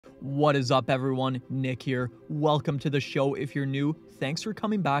What is up, everyone? Nick here. Welcome to the show if you're new. Thanks for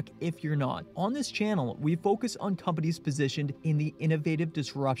coming back if you're not. On this channel, we focus on companies positioned in the innovative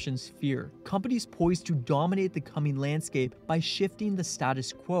disruption sphere. Companies poised to dominate the coming landscape by shifting the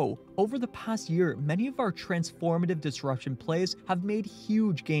status quo. Over the past year, many of our transformative disruption plays have made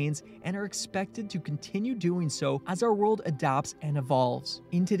huge gains and are expected to continue doing so as our world adapts and evolves.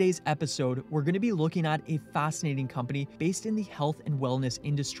 In today's episode, we're going to be looking at a fascinating company based in the health and wellness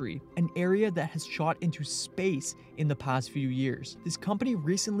industry, an area that has shot into space in the past few years. This company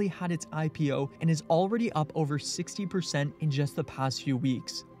recently had its IPO and is already up over 60% in just the past few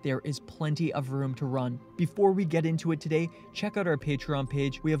weeks. There is plenty of room to run. Before we get into it today, check out our Patreon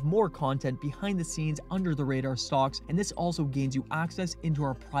page. We have more content behind the scenes under the radar stocks, and this also gains you access into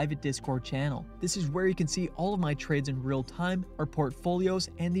our private Discord channel. This is where you can see all of my trades in real time, our portfolios,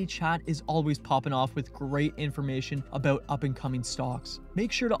 and the chat is always popping off with great information about up and coming stocks.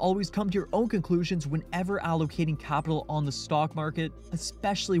 Make sure to always come to your own conclusions whenever allocating capital on the stock market,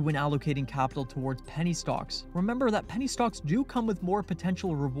 especially when allocating capital towards penny stocks. Remember that penny stocks do come with more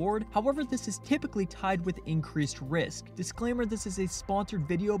potential reward. However, this is typically tied with increased risk. Disclaimer, this is a sponsored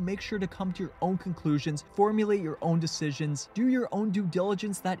video. Make sure to come to your own conclusions, formulate your own decisions, do your own due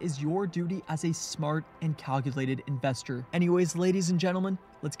diligence. That is your duty as a smart and calculated investor. Anyways, ladies and gentlemen,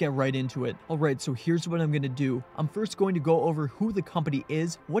 let's get right into it. Alright, so here's what I'm going to do. I'm first going to go over who the company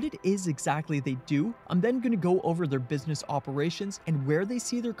is, what it is exactly they do. I'm then going to go over their business operations and where they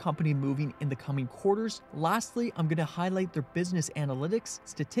see their company moving in the coming quarters. Lastly, I'm going to highlight their business analytics,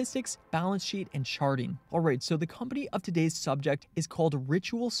 statistics, balance sheet, and charting. Alright, so the company of today's subject is called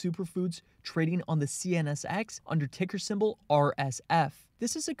Rritual Superfoods, trading on the CNSX under ticker symbol RSF.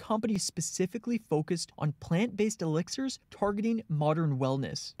 This is a company specifically focused on plant-based elixirs targeting modern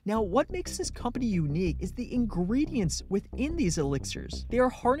wellness. Now, what makes this company unique is the ingredients within these elixirs. They are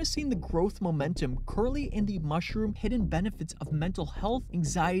harnessing the growth momentum currently in the mushroom hidden benefits of mental health,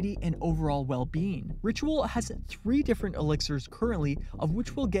 anxiety, and overall well-being. Rritual has 3 different elixirs currently, of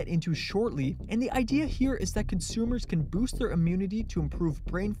which we'll get into shortly, and the idea here is that consumers can boost their immunity to improve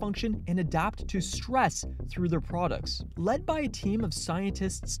brain function and adapt to stress through their products. Led by a team of scientists,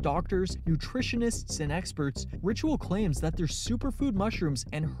 doctors, nutritionists, and experts, Rritual claims that their superfood mushrooms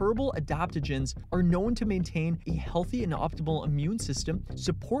and herbal adaptogens are known to maintain a healthy and optimal immune system,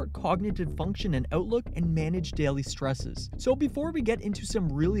 support cognitive function and outlook, and manage daily stresses. So before we get into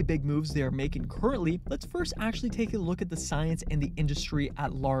some really big moves they are making currently, let's first actually take a look at the science and the industry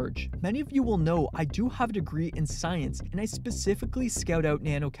at large. Many of you will know I do have a degree in science, and I specifically scout out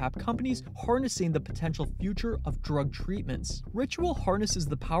nanocap companies harnessing the potential future of drug treatments. Rritual harnesses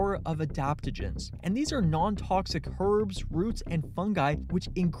the power of adaptogens, and these are non-toxic herbs, roots, and fungi which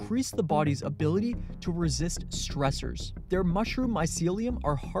increase the body's ability to resist stressors. Their mushroom mycelium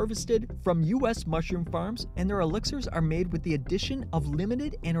are harvested from US mushroom farms, and their elixirs are made with the addition of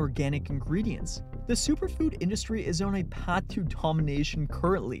limited and organic ingredients. The superfood industry is on a path to domination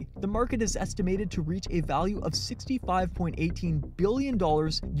currently. The market is estimated to reach a value of $65.18 billion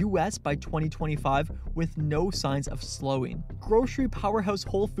US by 2025, with no signs of slowing. Grocery powerhouse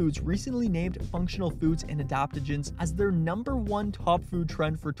Whole Foods recently named functional foods and adaptogens as their #1 top food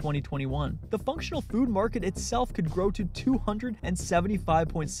trend for 2021. The functional food market itself could grow to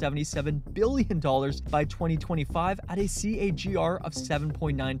 $275.77 billion by 2025 at a CAGR of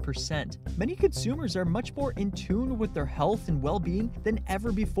 7.9%. Many consumers are much more in tune with their health and well-being than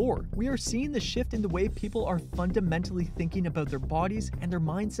ever before. We are seeing the shift in the way people are fundamentally thinking about their bodies and their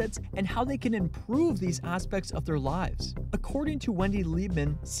mindsets and how they can improve these aspects of their lives. According to Wendy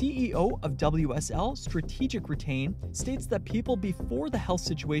Liebman, CEO of WSL Strategic Retain, states that people before the health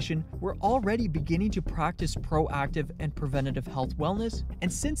situation were already beginning to practice proactive and preventative health wellness, and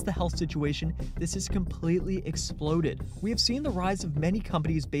since the health situation, this has completely exploded. We have seen the rise of many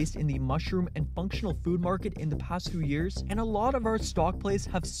companies based in the mushroom and functional food market in the past few years, and a lot of our stock plays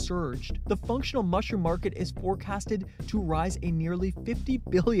have surged. The functional mushroom market is forecasted to rise a nearly $50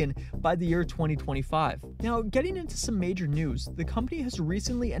 billion by the year 2025. Now, getting into some major news, the company has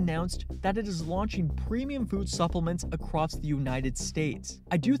recently announced that it is launching premium food supplements across the United States.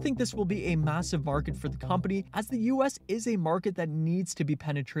 I do think this will be a massive market for the company, as the US is a market that needs to be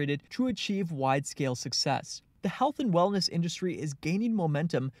penetrated to achieve wide-scale success. The health and wellness industry is gaining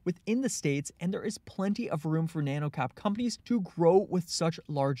momentum within the States, and there is plenty of room for nanocap companies to grow with such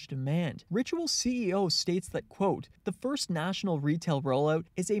large demand. Rritual CEO states that, quote, "The first national retail rollout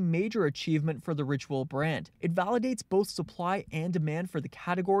is a major achievement for the Rritual brand. It validates both supply and demand for the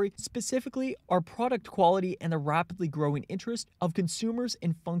category, specifically our product quality and the rapidly growing interest of consumers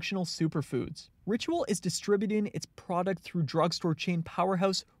in functional superfoods." Rritual is distributing its product through drugstore chain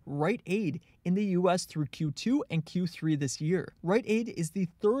powerhouse Rite Aid in the US through Q2 and Q3 this year. Rite Aid is the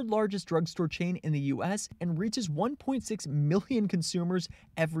third largest drugstore chain in the US and reaches 1.6 million consumers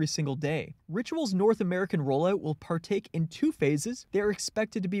every single day. Rritual's North American rollout will partake in 2 phases. They are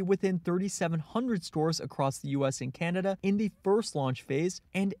expected to be within 3,700 stores across the US and Canada in the first launch phase,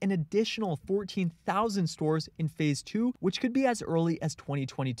 and an additional 14,000 stores in phase 2, which could be as early as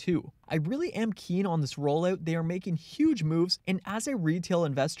 2022. I really am keen on this rollout. They are making huge moves, and as a retail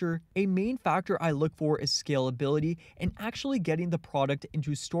investor, a main factor I look for is scalability and actually getting the product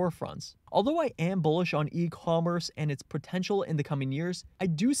into storefronts. Although I am bullish on e-commerce and its potential in the coming years, I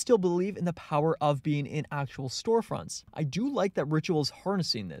do still believe in the power of being in actual storefronts. I do like that Rritual is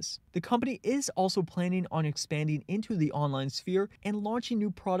harnessing this. The company is also planning on expanding into the online sphere and launching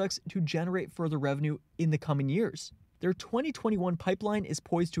new products to generate further revenue in the coming years. Their 2021 pipeline is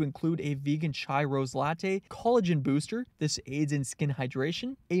poised to include a vegan chai rose latte, collagen booster, this aids in skin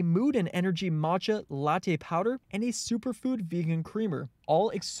hydration, a mood and energy matcha latte powder, and a superfood vegan creamer, all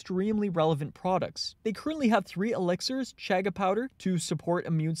extremely relevant products. They currently have 3 elixirs: chaga powder to support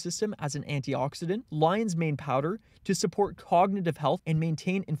immune system as an antioxidant, lion's mane powder to support cognitive health and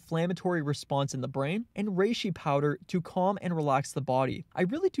maintain inflammatory response in the brain, and reishi powder to calm and relax the body. I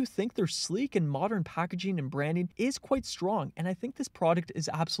really do think their sleek and modern packaging and branding is quite strong, and I think this product is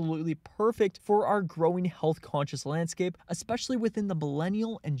absolutely perfect for our growing health conscious landscape, especially within the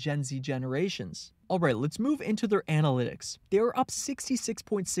millennial and Gen Z generations. Alright, let's move into their analytics. They are up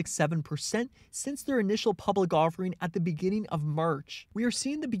 66.67% since their initial public offering at the beginning of March. We are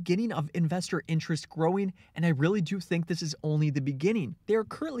seeing the beginning of investor interest growing, and I really do think this is only the beginning. They are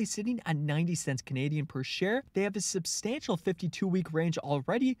currently sitting at 90 cents Canadian per share. They have a substantial 52-week range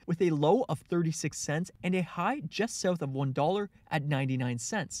already, with a low of 36 cents and a high just south of $1 at 99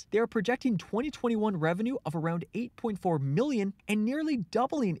 cents. They are projecting 2021 revenue of around 8.4 million and nearly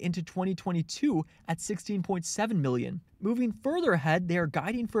doubling into 2022 at 16.7 million. Moving further ahead, they are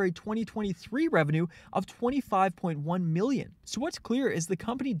guiding for a 2023 revenue of 25.1 million. So what's clear is the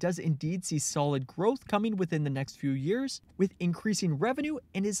company does indeed see solid growth coming within the next few years, with increasing revenue,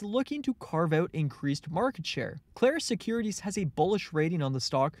 and is looking to carve out increased market share. Clarus Securities has a bullish rating on the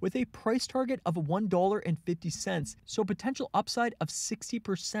stock with a price target of $1.50, so potential upside of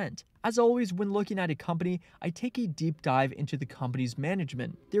 60%. As always, when looking at a company, I take a deep dive into the company's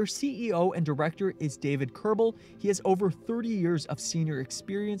management. Their CEO and director is David Kerbel. He has over 30 years of senior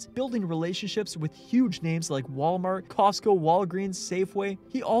experience building relationships with huge names like Walmart, Costco, Walgreens, Safeway.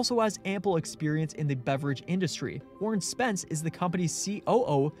 He also has ample experience in the beverage industry. Warren Spence is the company's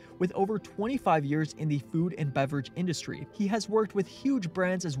COO with over 25 years in the food and beverage industry. He has worked with huge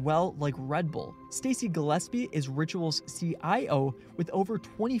brands as well, like Red Bull. Stacey Gillespie is Rritual's CIO with over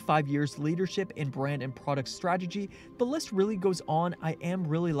 25 years leadership in brand and product strategy. The list really goes on. I am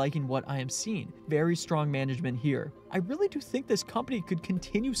really liking what I am seeing. Very strong management here. I really do think this company could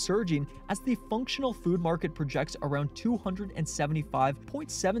continue surging as the functional food market projects around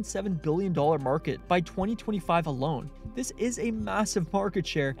 $275.77 billion market by 2025 alone. This is a massive market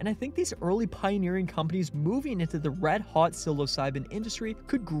share, and I think these early pioneering companies moving into the red-hot psilocybin industry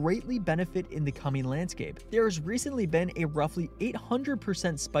could greatly benefit in the coming landscape. There has recently been a roughly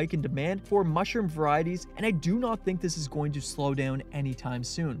 800% spike in demand for mushroom varieties, and I do not think this is going to slow down anytime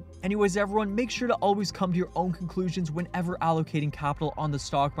soon. Anyways, everyone, make sure to always come to your own conclusions whenever allocating capital on the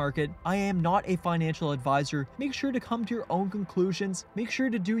stock market. I am not a financial advisor. Make sure to come to your own conclusions. Make sure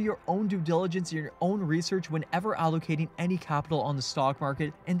to do your own due diligence and your own research whenever allocating any capital on the stock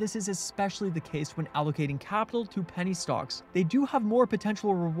market, and this is especially the case when allocating capital to penny stocks. They do have more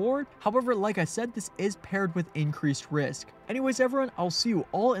potential reward. However, like I said, this is paired with increased risk. Anyways, everyone, I'll see you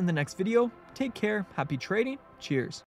all in the next video. Take care, happy trading, cheers.